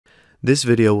This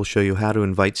video will show you how to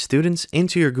invite students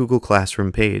into your Google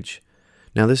Classroom page.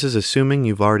 Now this is assuming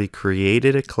you've already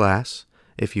created a class.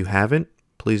 If you haven't,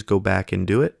 please go back and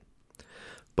do it.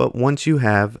 But once you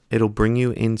have, it'll bring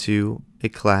you into a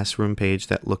classroom page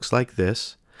that looks like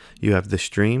this. You have the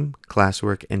stream,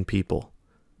 classwork, and people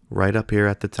right up here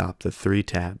at the top, the three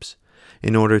tabs.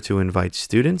 In order to invite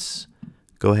students,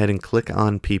 go ahead and click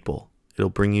on people. It'll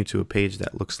bring you to a page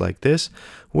that looks like this,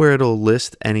 where it'll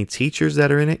list any teachers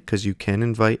that are in it, because you can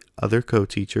invite other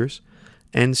co-teachers,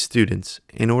 and students.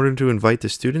 In order to invite the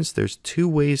students, there's two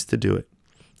ways to do it.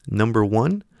 Number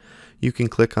one, you can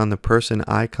click on the person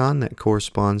icon that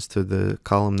corresponds to the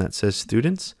column that says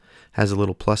students, has a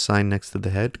little plus sign next to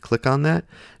the head. Click on that,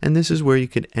 and this is where you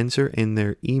can enter in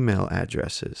their email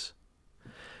addresses.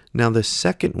 Now the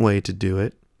second way to do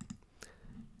it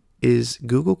is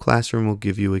Google Classroom will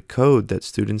give you a code that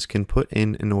students can put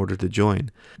in order to join.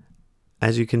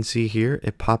 As you can see here,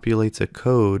 it populates a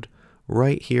code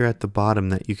right here at the bottom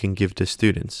that you can give to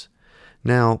students.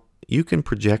 Now, you can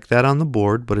project that on the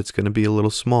board, but it's going to be a little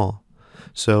small.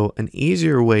 So an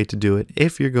easier way to do it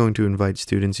if you're going to invite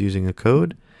students using a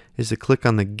code is to click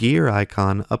on the gear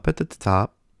icon up at the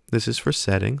top. This is for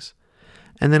settings.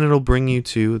 And then it'll bring you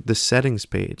to the settings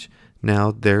page.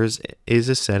 Now there is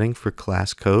a setting for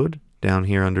class code down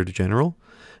here under general,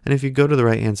 and if you go to the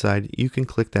right hand side you can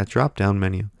click that drop down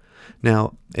menu.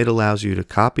 Now it allows you to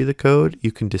copy the code,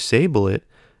 you can disable it,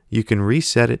 you can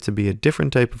reset it to be a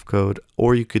different type of code,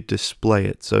 or you could display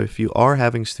it. So if you are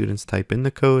having students type in the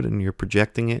code and you're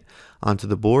projecting it onto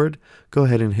the board, go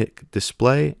ahead and hit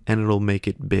display and it'll make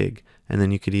it big, and then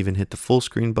you could even hit the full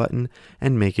screen button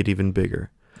and make it even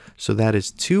bigger. So that is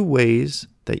two ways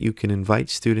that you can invite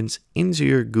students into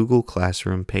your Google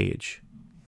Classroom page.